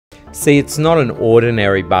See, it's not an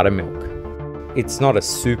ordinary buttermilk. It's not a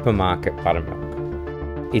supermarket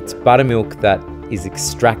buttermilk. It's buttermilk that is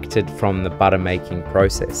extracted from the butter making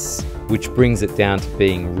process, which brings it down to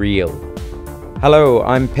being real. Hello,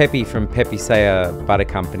 I'm Pepe from Pepe Butter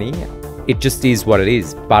Company. It just is what it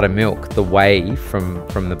is, buttermilk, the whey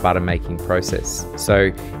from the butter making process.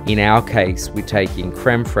 So in our case, we're taking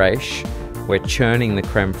creme fraiche, we're churning the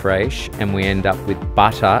creme fraiche, and we end up with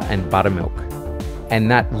butter and buttermilk. And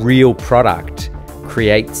that real product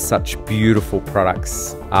creates such beautiful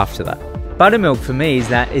products after that. Buttermilk for me is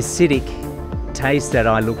that acidic taste that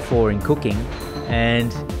I look for in cooking,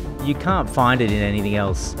 and you can't find it in anything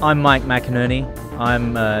else. I'm Mike McInerney.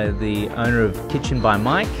 I'm the owner of Kitchen by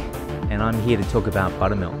Mike, and I'm here to talk about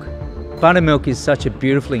buttermilk. Buttermilk is such a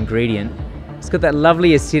beautiful ingredient. It's got that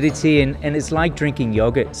lovely acidity, and it's like drinking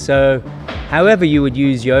yogurt. So however you would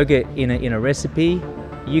use yogurt in a recipe,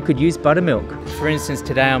 you could use buttermilk. For instance,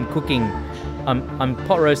 today I'm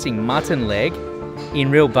pot roasting mutton leg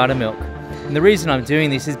in real buttermilk. And the reason I'm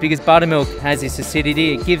doing this is because buttermilk has this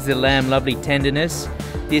acidity. It gives the lamb lovely tenderness.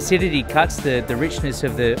 The acidity cuts the richness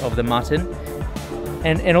of the mutton.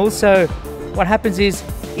 And also what happens is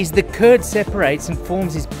the curd separates and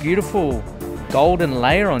forms this beautiful golden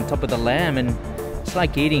layer on top of the lamb, and it's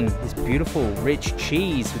like eating this beautiful rich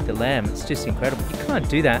cheese with the lamb. It's just incredible. You can't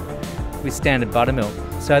do that with standard buttermilk.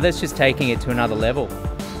 So that's just taking it to another level.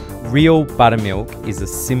 Real buttermilk is a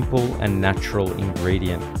simple and natural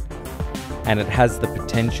ingredient, and it has the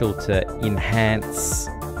potential to enhance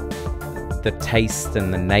the taste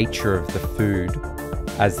and the nature of the food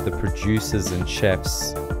as the producers and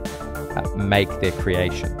chefs make their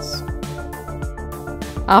creations.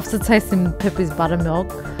 After tasting Pepe's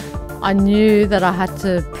buttermilk, I knew that I had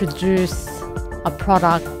to produce a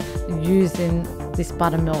product using this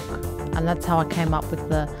buttermilk, and that's how I came up with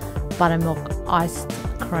the buttermilk iced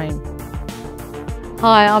cream.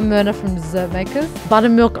 Hi, I'm Myrna from Dessert Makers.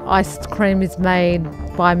 Buttermilk iced cream is made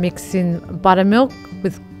by mixing buttermilk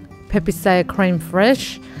with Pepe creme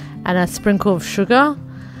fraiche and a sprinkle of sugar,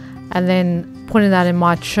 and then putting that in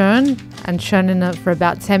my churn and churning it for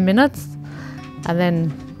about 10 minutes, and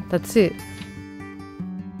then that's it.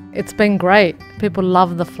 It's been great. People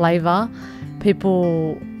love the flavour.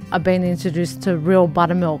 People are being introduced to real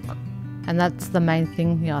buttermilk, and that's the main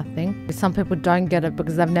thing here, I think. Some people don't get it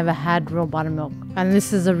because they've never had real buttermilk, and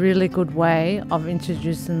this is a really good way of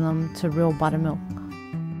introducing them to real buttermilk.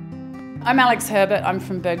 I'm Alex Herbert, I'm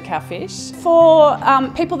from Bird Cowfish. For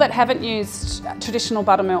people that haven't used traditional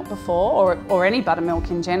buttermilk before, or any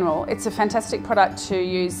buttermilk in general, it's a fantastic product to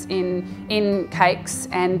use in cakes,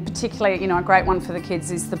 and particularly, a great one for the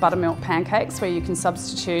kids is the buttermilk pancakes, where you can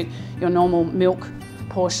substitute your normal milk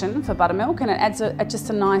portion for buttermilk, and it adds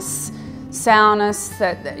just a nice sourness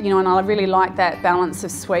that, and I really like that balance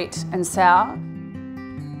of sweet and sour.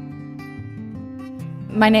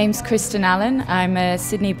 My name's Kristen Allen. I'm a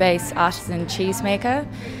Sydney-based artisan cheesemaker.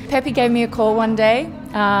 Pepe gave me a call one day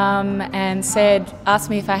and asked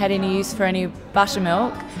me if I had any use for any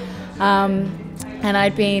buttermilk. And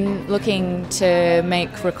I'd been looking to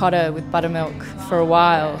make ricotta with buttermilk for a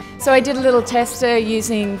while. So I did a little tester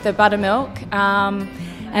using the buttermilk.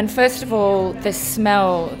 And first of all, the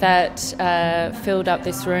smell that filled up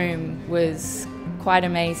this room was quite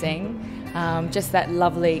amazing. Just that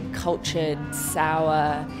lovely cultured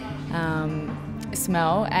sour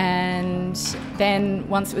smell, and then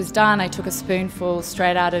once it was done I took a spoonful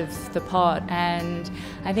straight out of the pot, and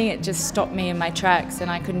I think it just stopped me in my tracks and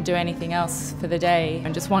I couldn't do anything else for the day,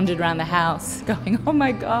 and just wandered around the house going, oh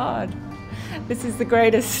my god, this is the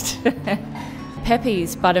greatest.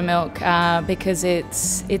 Pepe's buttermilk, because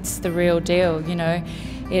it's the real deal,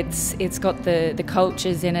 It's got the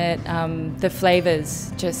cultures in it, the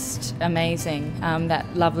flavours just amazing. That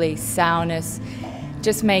lovely sourness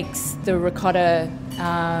just makes the ricotta,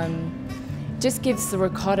 just gives the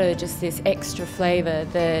ricotta just this extra flavour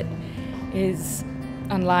that is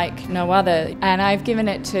unlike no other. And I've given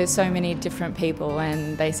it to so many different people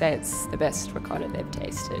and they say it's the best ricotta they've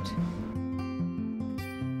tasted.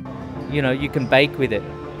 You can bake with it,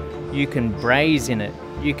 you can braise in it,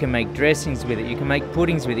 you can make dressings with it, you can make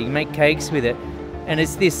puddings with it, you can make cakes with it, and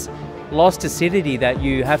it's this lost acidity that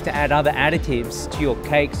you have to add other additives to your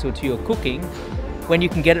cakes or to your cooking when you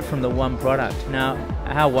can get it from the one product. Now,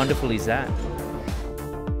 how wonderful is that?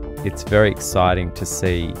 It's very exciting to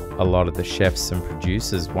see a lot of the chefs and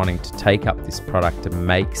producers wanting to take up this product and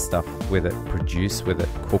make stuff with it, produce with it,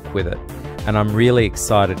 cook with it. And I'm really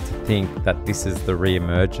excited to think that this is the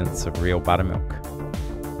re-emergence of real buttermilk.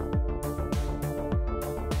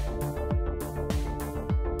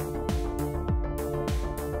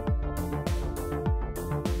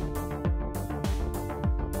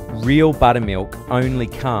 real buttermilk only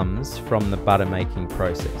comes from the butter making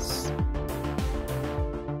process.